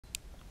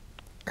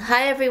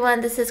Hi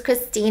everyone, this is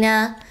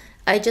Christina.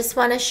 I just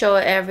want to show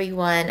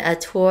everyone a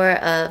tour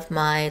of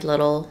my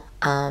little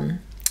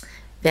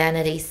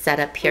vanity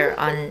setup here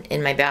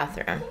in my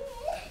bathroom.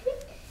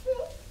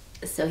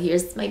 So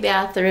here's my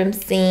bathroom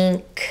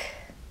sink.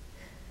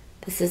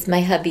 This is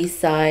my hubby's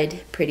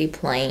side, pretty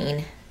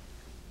plain.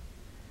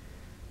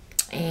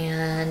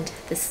 And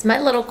this is my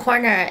little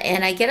corner,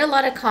 and I get a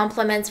lot of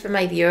compliments from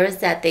my viewers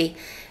that they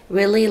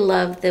really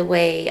love the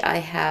way I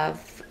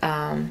have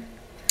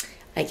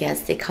I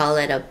guess they call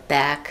it a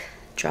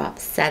backdrop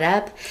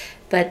setup,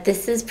 but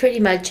this is pretty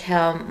much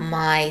how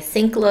my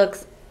sink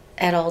looks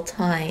at all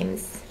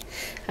times.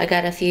 I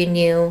got a few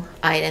new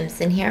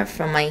items in here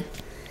from my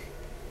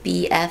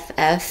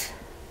BFF.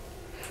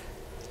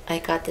 I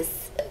got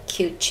this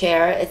cute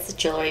chair. It's a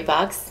jewelry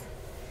box.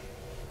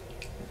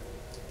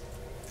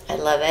 I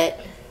love it.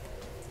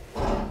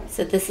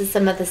 So this is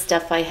some of the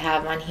stuff I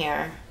have on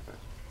here.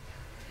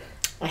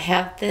 I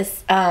have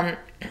this,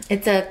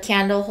 it's a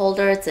candle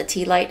holder, it's a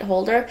tea light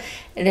holder,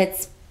 and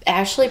it's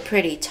actually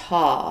pretty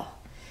tall.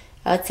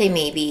 I would say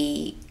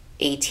maybe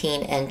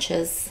 18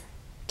 inches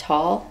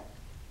tall.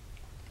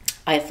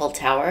 Eiffel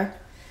Tower.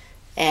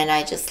 And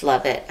I just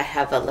love it. I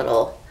have a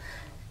little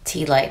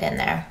tea light in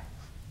there.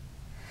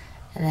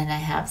 And then I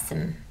have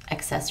some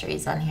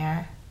accessories on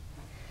here.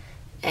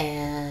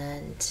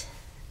 And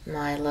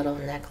my little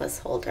necklace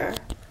holder.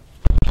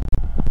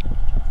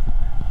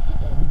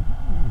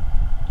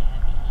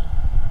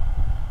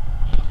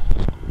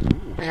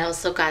 I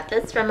also got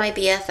this from my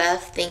BFF.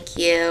 Thank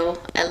you.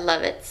 I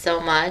love it so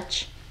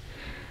much.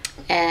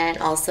 And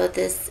also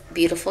this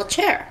beautiful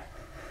chair.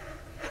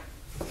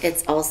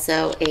 It's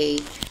also a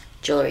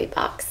jewelry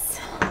box.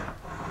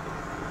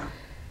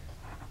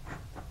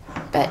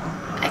 But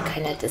I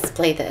kind of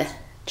display the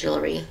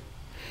jewelry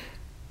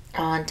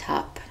on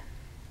top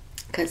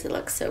because it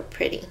looks so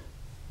pretty.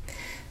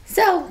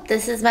 So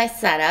this is my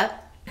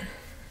setup.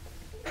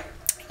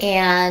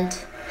 And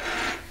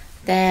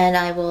then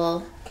I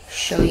will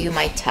show you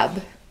my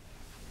tub.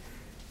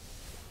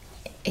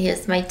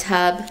 Here's my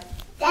tub.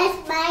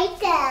 That's my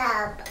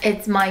tub.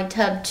 It's my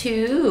tub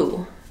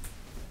too.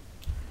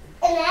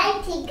 And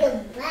I take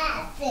a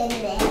bath in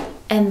it.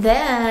 And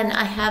then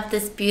I have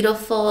this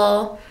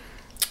beautiful,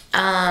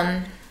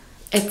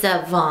 it's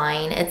a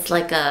vine. It's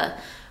like a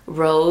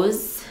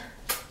rose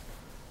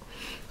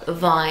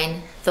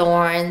vine,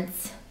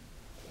 thorns.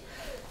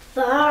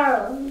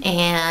 Farm.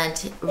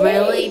 And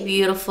really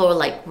beautiful,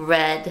 like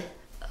red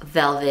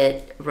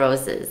velvet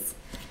roses,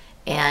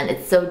 and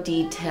it's so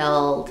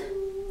detailed.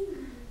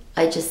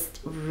 I just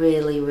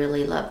really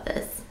love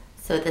this.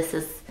 So this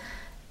is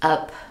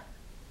up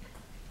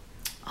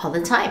all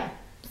the time.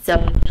 So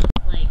it feels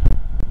like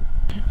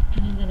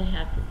I'm gonna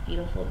have this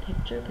beautiful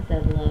picture because I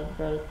love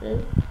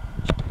roses,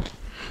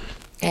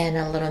 and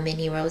a little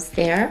mini rose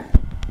there.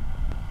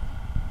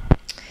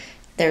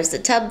 There's the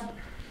tub.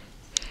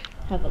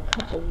 Have a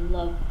couple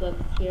love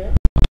books here.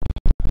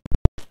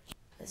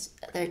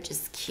 They're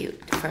just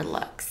cute for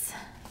looks.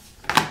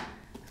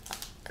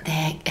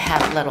 They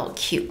have little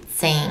cute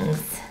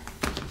sayings.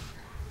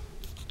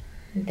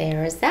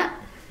 There's that.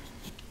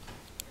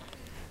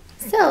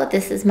 So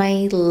this is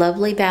my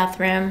lovely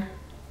bathroom.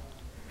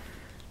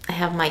 I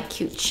have my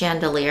cute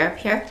chandelier up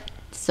here.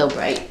 It's so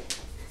bright.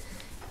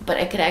 But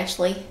I could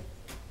actually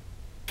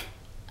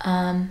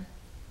turn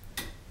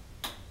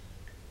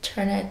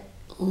it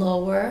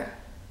lower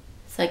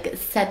so I could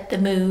set the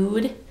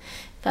mood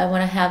if I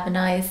want to have a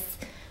nice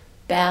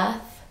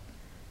bath.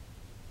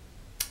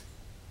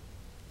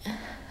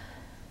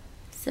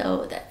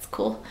 So that's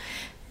cool.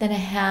 Then I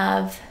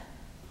have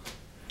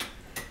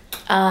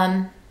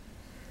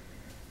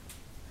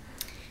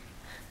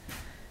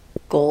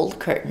gold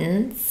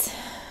curtains,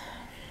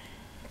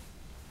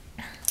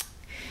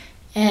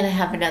 and I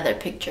have another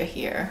picture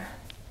here.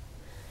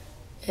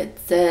 It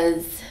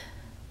says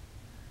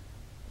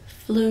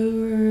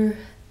Fleur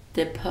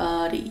de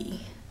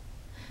Paris,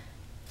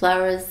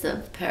 flowers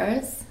of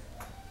Paris.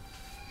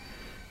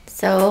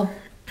 So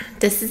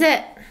this is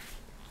it.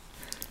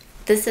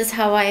 This is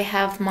how I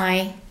have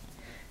my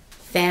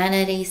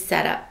vanity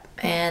set up.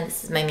 And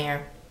this is my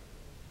mirror.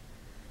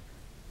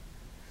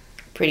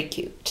 Pretty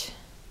cute.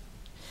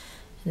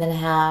 And then I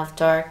have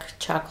dark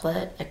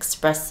chocolate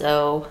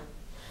espresso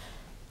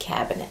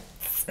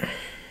cabinets.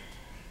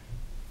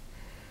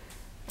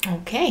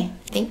 Okay,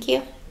 thank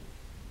you.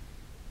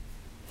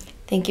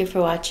 Thank you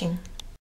for watching.